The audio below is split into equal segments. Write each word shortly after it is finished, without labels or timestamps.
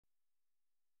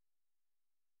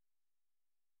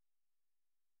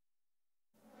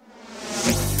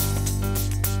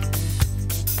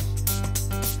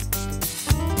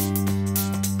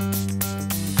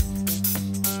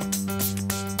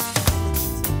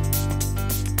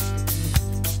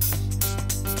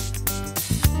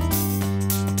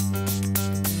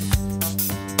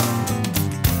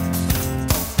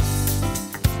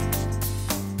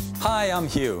I'm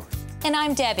Hugh. And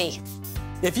I'm Debbie.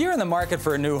 If you're in the market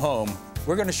for a new home,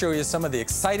 we're going to show you some of the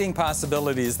exciting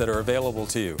possibilities that are available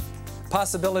to you.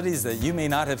 Possibilities that you may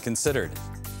not have considered.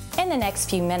 In the next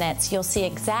few minutes, you'll see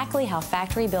exactly how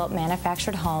factory-built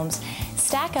manufactured homes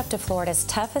stack up to Florida's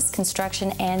toughest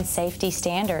construction and safety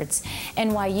standards,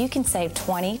 and why you can save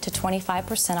 20 to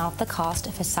 25% off the cost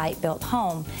of a site-built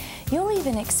home. You'll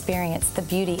even experience the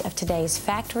beauty of today's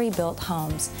factory-built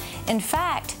homes. In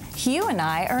fact, Hugh and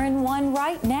I are in one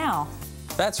right now.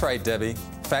 That's right, Debbie.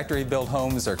 Factory-built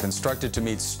homes are constructed to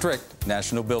meet strict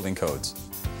national building codes,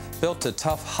 built to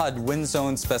tough HUD wind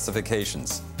zone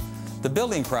specifications. The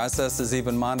building process is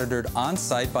even monitored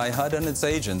on-site by HUD and its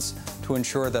agents to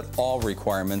ensure that all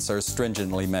requirements are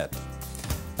stringently met.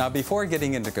 Now, before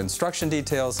getting into construction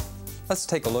details, let's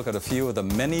take a look at a few of the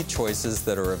many choices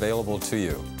that are available to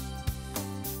you.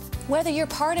 Whether you're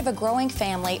part of a growing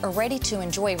family or ready to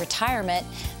enjoy retirement,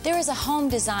 there is a home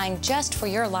designed just for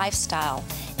your lifestyle.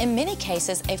 In many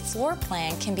cases, a floor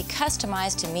plan can be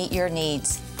customized to meet your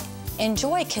needs.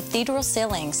 Enjoy cathedral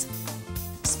ceilings,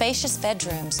 spacious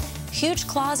bedrooms, huge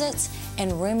closets,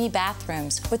 and roomy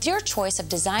bathrooms with your choice of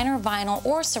designer vinyl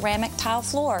or ceramic tile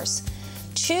floors.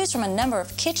 Choose from a number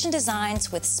of kitchen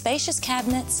designs with spacious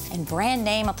cabinets and brand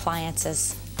name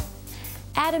appliances.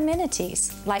 Add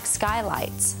amenities like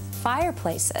skylights,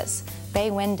 fireplaces,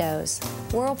 bay windows,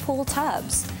 whirlpool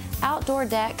tubs, outdoor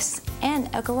decks, and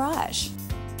a garage.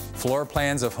 Floor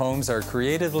plans of homes are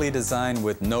creatively designed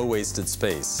with no wasted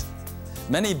space.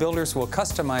 Many builders will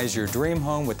customize your dream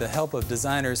home with the help of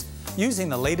designers using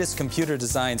the latest computer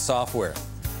design software,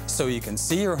 so you can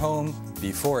see your home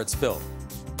before it's built.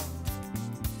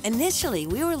 Initially,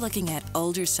 we were looking at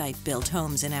older site-built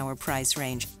homes in our price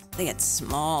range. They had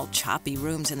small, choppy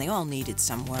rooms and they all needed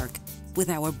some work. With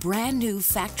our brand new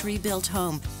factory-built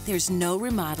home, there's no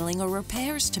remodeling or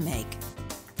repairs to make.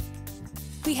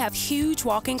 We have huge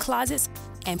walk-in closets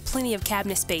and plenty of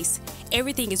cabinet space.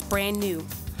 Everything is brand new.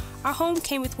 Our home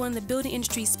came with one of the building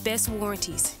industry's best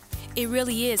warranties. It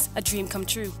really is a dream come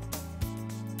true.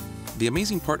 The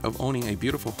amazing part of owning a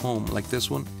beautiful home like this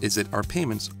one is that our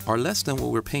payments are less than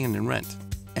what we're paying in rent.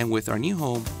 And with our new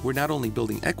home, we're not only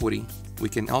building equity, we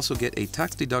can also get a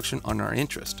tax deduction on our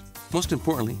interest. Most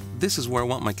importantly, this is where I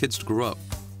want my kids to grow up.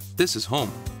 This is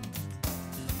home.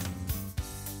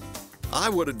 I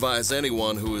would advise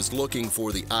anyone who is looking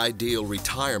for the ideal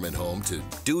retirement home to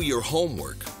do your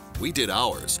homework. We did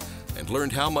ours and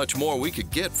learned how much more we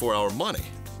could get for our money.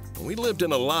 We lived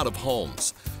in a lot of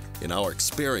homes. In our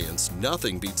experience,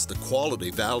 nothing beats the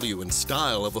quality, value, and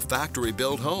style of a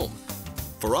factory-built home.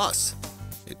 For us,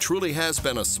 it truly has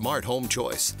been a smart home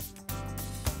choice.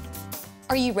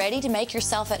 Are you ready to make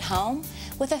yourself at home?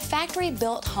 With a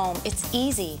factory-built home, it's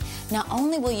easy. Not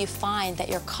only will you find that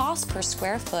your cost per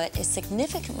square foot is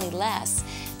significantly less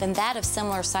than that of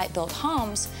similar site-built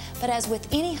homes, but as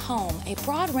with any home, a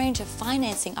broad range of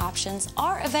financing options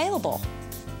are available.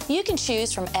 You can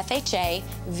choose from FHA,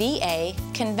 VA,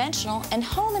 conventional, and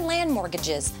home and land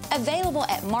mortgages available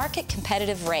at market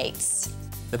competitive rates.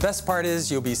 The best part is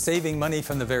you'll be saving money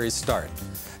from the very start.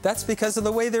 That's because of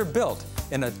the way they're built,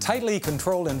 in a tightly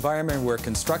controlled environment where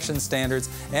construction standards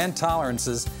and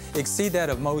tolerances exceed that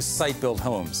of most site-built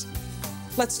homes.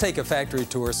 Let's take a factory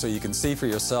tour so you can see for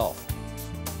yourself.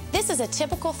 This is a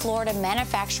typical Florida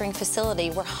manufacturing facility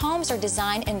where homes are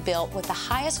designed and built with the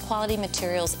highest quality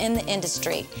materials in the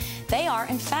industry. They are,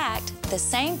 in fact, the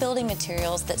same building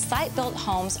materials that site-built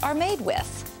homes are made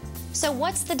with. So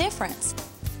what's the difference?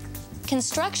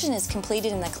 Construction is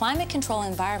completed in the climate control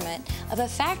environment of a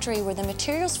factory where the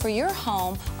materials for your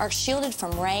home are shielded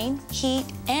from rain, heat,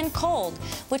 and cold,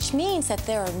 which means that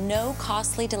there are no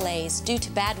costly delays due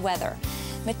to bad weather.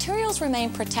 Materials remain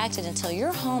protected until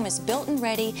your home is built and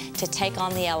ready to take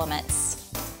on the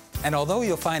elements. And although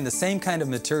you'll find the same kind of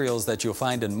materials that you'll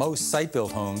find in most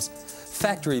site-built homes,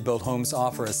 factory-built homes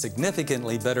offer a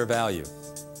significantly better value.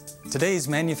 Today's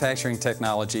manufacturing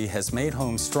technology has made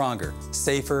homes stronger,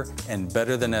 safer, and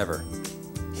better than ever.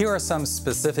 Here are some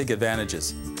specific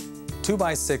advantages.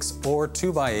 2x6 or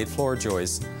 2x8 floor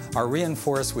joists are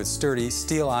reinforced with sturdy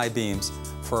steel I-beams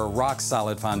for a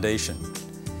rock-solid foundation.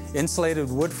 Insulated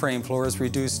wood frame floors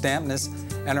reduce dampness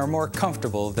and are more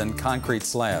comfortable than concrete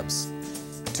slabs.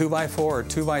 2x4 or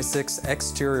 2x6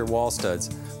 exterior wall studs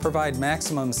provide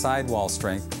maximum sidewall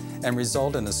strength and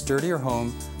result in a sturdier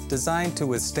home designed to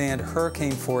withstand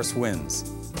hurricane-force winds.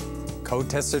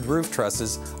 Code-tested roof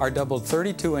trusses are doubled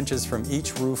 32 inches from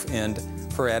each roof end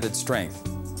for added strength.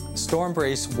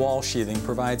 Storm-brace wall sheathing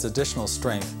provides additional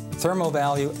strength, thermal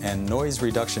value, and noise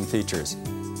reduction features.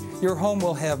 Your home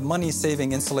will have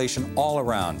money-saving insulation all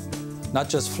around. Not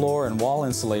just floor and wall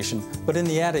insulation, but in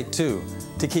the attic too,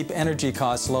 to keep energy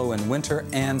costs low in winter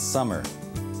and summer.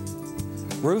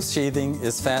 Roof sheathing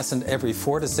is fastened every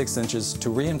 4 to 6 inches to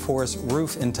reinforce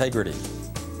roof integrity.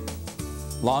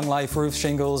 Long life roof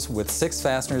shingles with 6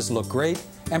 fasteners look great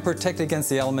and protect against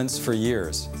the elements for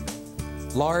years.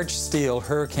 Large steel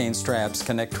hurricane straps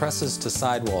connect trusses to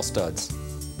sidewall studs,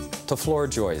 to floor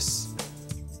joists,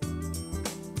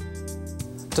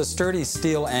 to sturdy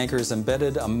steel anchors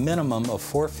embedded a minimum of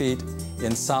 4 feet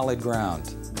in solid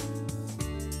ground.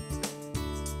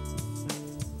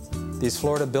 These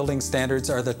Florida building standards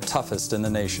are the toughest in the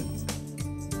nation.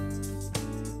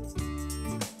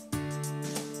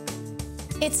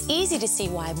 It's easy to see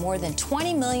why more than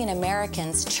 20 million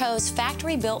Americans chose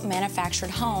factory-built manufactured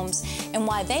homes and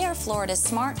why they are Florida's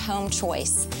smart home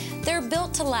choice. They're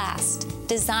built to last,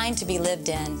 designed to be lived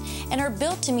in, and are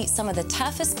built to meet some of the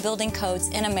toughest building codes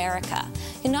in America.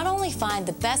 You'll not only find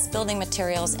the best building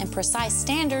materials and precise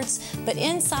standards, but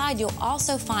inside you'll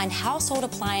also find household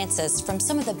appliances from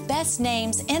some of the best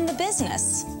names in the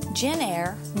business.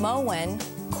 Genair, Moen,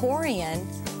 Corian,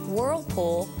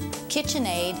 Whirlpool,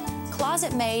 KitchenAid,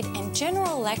 Closet Made, and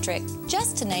General Electric,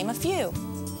 just to name a few.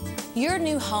 Your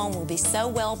new home will be so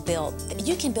well built that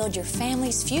you can build your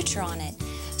family's future on it.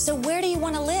 So where do you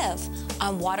want to live?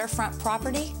 On waterfront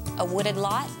property, a wooded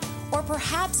lot, or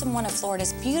perhaps in one of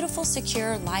Florida's beautiful,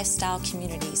 secure lifestyle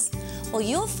communities? Well,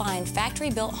 you'll find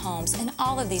factory-built homes in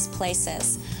all of these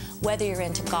places. Whether you're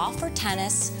into golf or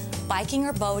tennis, biking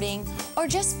or boating, or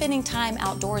just spending time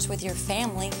outdoors with your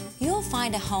family, you'll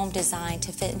find a home designed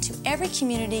to fit into every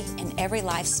community and every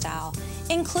lifestyle,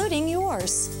 including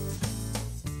yours.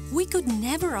 We could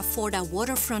never afford a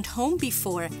waterfront home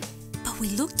before, but we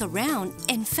looked around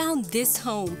and found this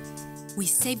home. We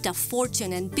saved a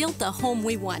fortune and built the home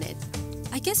we wanted.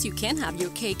 I guess you can have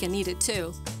your cake and eat it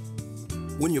too.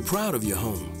 When you're proud of your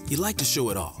home, you like to show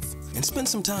it off and spend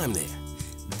some time there.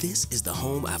 This is the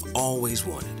home I've always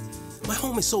wanted. My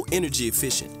home is so energy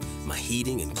efficient. My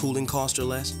heating and cooling costs are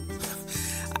less.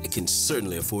 I can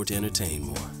certainly afford to entertain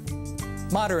more.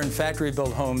 Modern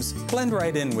factory-built homes blend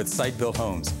right in with site-built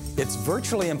homes. It's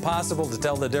virtually impossible to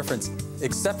tell the difference,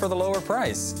 except for the lower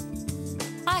price.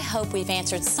 I hope we've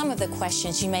answered some of the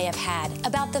questions you may have had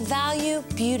about the value,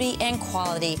 beauty, and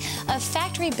quality of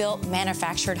factory-built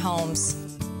manufactured homes.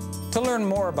 To learn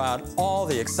more about all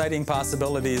the exciting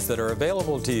possibilities that are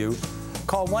available to you,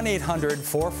 call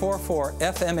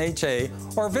 1-800-444-FMHA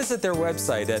or visit their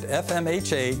website at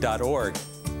fmha.org.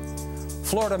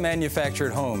 Florida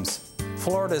Manufactured Homes,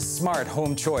 Florida's smart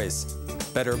home choice.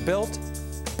 Better built,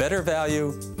 better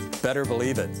value, better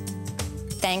believe it.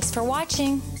 Thanks for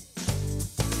watching.